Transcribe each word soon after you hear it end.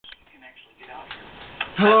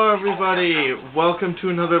Hello everybody, welcome to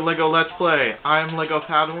another LEGO Let's Play. I'm LEGO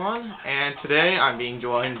Padawan, and today I'm being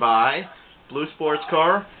joined by Blue Sports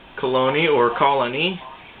Car, Colonny or Colony,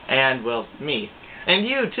 and, well, me. And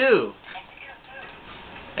you too!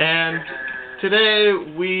 And today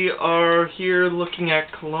we are here looking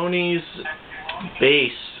at Colony's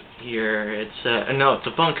base here. It's no, it's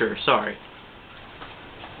a bunker, sorry.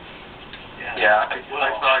 Yeah, I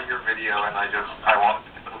saw your video and I wanted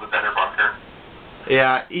to build a better bunker.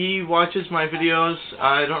 Yeah, he watches my videos.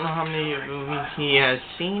 I don't know how many of them he has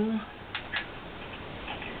seen.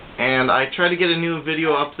 And I try to get a new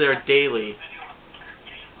video up there daily.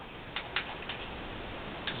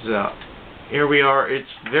 So, here we are. It's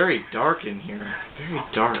very dark in here. Very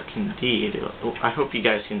dark indeed. I hope you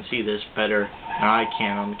guys can see this better than I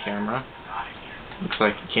can on the camera. Looks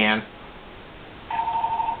like you can.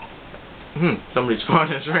 Somebody's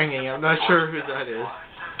phone is ringing. I'm not sure who that is.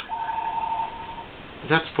 Is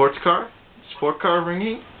that sports car? Sport car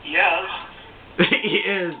ringing? Yes. He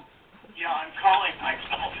is. Yeah, I'm calling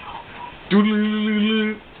myself.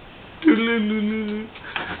 Doodle-loo-loo-loo. Doodle-loo-loo-loo.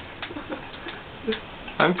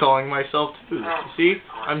 I'm calling myself too. See?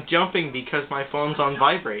 I'm jumping because my phone's on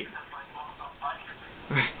vibrate.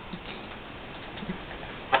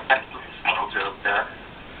 Subtle joke there.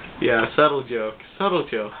 Yeah, subtle joke. Subtle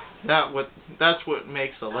joke. That's what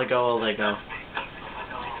makes a Lego a Lego.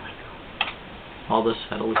 All the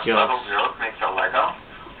subtle jokes. Subtle joke makes a Lego?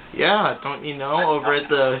 Yeah, don't you know? Over at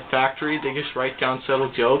the factory, they just write down subtle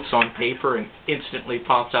jokes on paper and instantly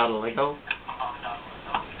pops out a Lego.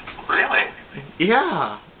 Really?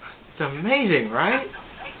 Yeah. It's amazing, right?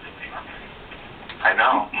 I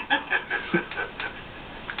know.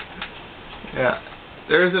 Yeah.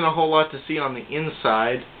 There isn't a whole lot to see on the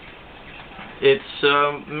inside. It's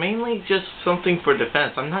mainly just something for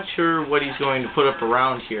defense. I'm not sure what he's going to put up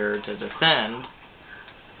around here to defend.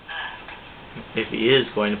 If he is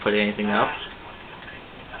going to put anything up.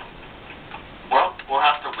 Well, we'll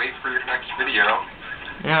have to wait for your next video.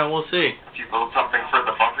 Yeah, we'll see. If you build something for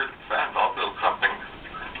the bunker to defend, I'll build something.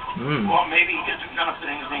 Well, maybe he isn't going to put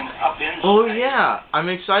anything up in. Oh yeah, I'm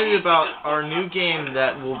excited about our new game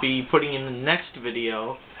that we'll be putting in the next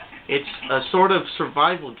video. It's a sort of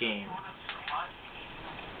survival game.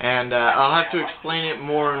 And I'll have to explain it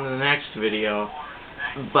more in the next video.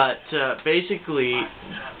 But basically,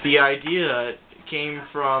 the idea came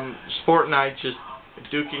from Sport and I just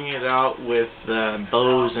duking it out with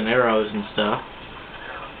bows and arrows and stuff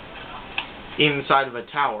inside of a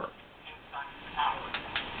tower.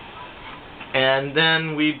 And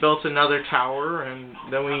then we built another tower, and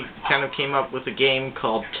then we kind of came up with a game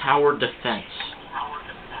called Tower Defense.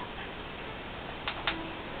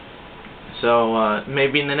 So,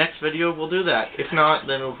 maybe in the next video we'll do that. If not,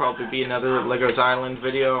 then it'll probably be another Legos Island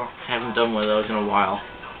video. I haven't done one of those in a while.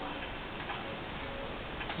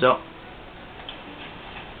 So,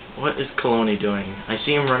 what is Colony doing? I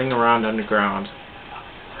see him running around underground.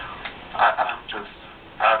 I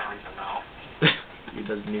don't even know. He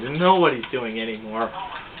doesn't even know what he's doing anymore.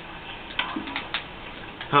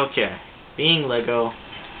 Okay, being Lego,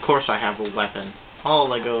 of course I have a weapon. All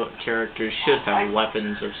Lego characters should have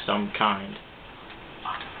weapons of some kind.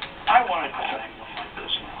 I want to do something like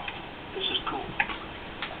this now. This is cool.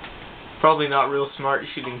 Probably not real smart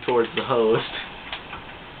shooting towards the host.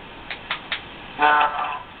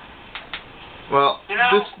 Well,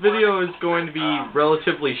 this video is going to be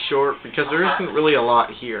relatively short because there isn't really a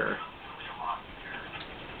lot here.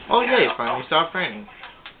 Oh yay, it finally stopped raining.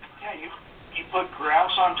 Yeah, you put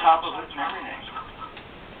grass on top of it and everything.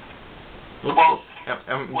 Oops. Well,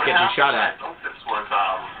 I'm getting shot at. This was,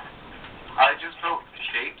 I just built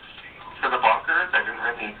shapes for the bunkers. I didn't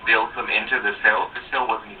really build them into this hill. This hill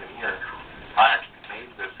wasn't even here. I actually made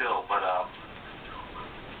this hill, but, I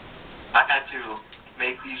had to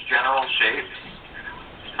make these general shapes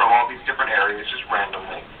from all these different areas just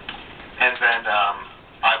randomly. And then,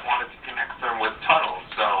 I wanted to connect them with tunnels,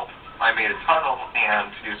 so I made a tunnel,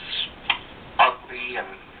 and it's ugly and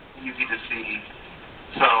easy to see.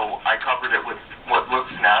 So I covered it with what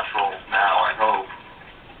looks natural now, I hope.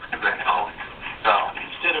 Because I know. So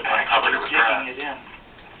instead of actually digging it in.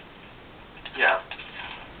 Yeah.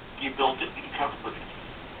 You built it and covered it.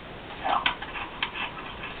 Yeah.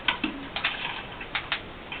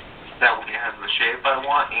 That way it has the shape I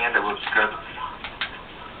want and it looks good.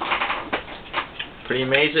 Pretty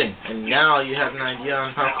amazing. And now you have an idea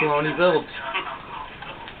on how Colony builds.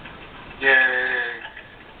 Yay.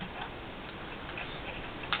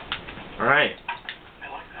 Alright.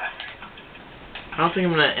 I don't think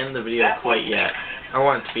I'm going to end the video quite yet. I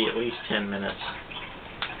want it to be at least 10 minutes.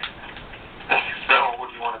 So, what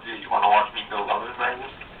do you want to do? You want to watch me build other things?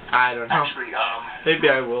 I don't know. Actually, Maybe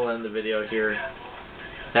I will end the video here.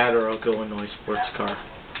 That or I'll go annoy sports car.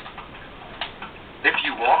 if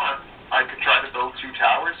you want, I could try to build 2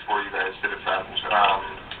 towers for you guys to defend.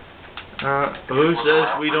 Who says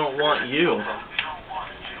we don't want you?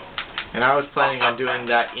 And I was planning on doing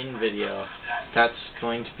that in video. That's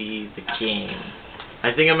going to be the game.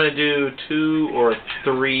 I think I'm going to do 2 or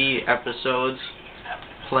 3 episodes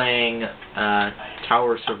playing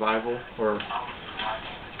tower survival, or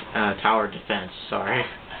tower defense, sorry.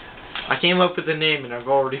 I came up with the name and I've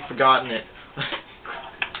already forgotten it.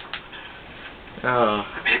 Oh.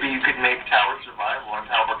 Maybe you could make tower survival and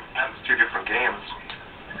tower defense 2 different games.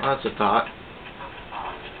 Well, that's a thought.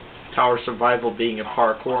 Tower survival being a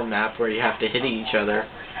parkour map where you have to hit each other,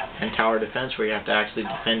 and tower defense where you have to actually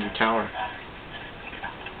defend your tower.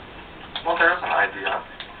 Well, there's an idea.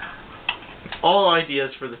 All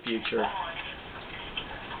ideas for the future.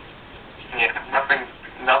 Yeah, nothing's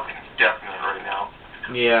definite right now.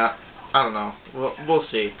 Yeah, I don't know. We'll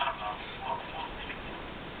see.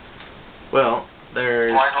 Well,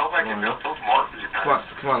 there's... Well, I hope I can build more for you guys.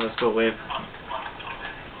 Come on, let's go wave.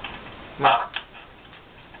 Come on.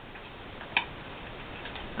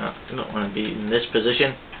 Oh, I don't want to be in this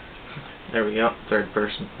position. There we go, 3rd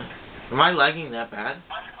person. Am I lagging that bad?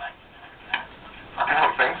 I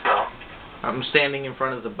don't think so. I'm standing in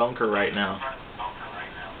front of the bunker right now.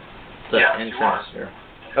 The Yeah, entrance here.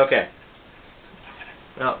 Okay.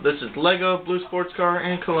 Well, this is Lego, Blue Sports Car,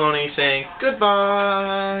 and Colonny saying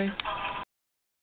goodbye.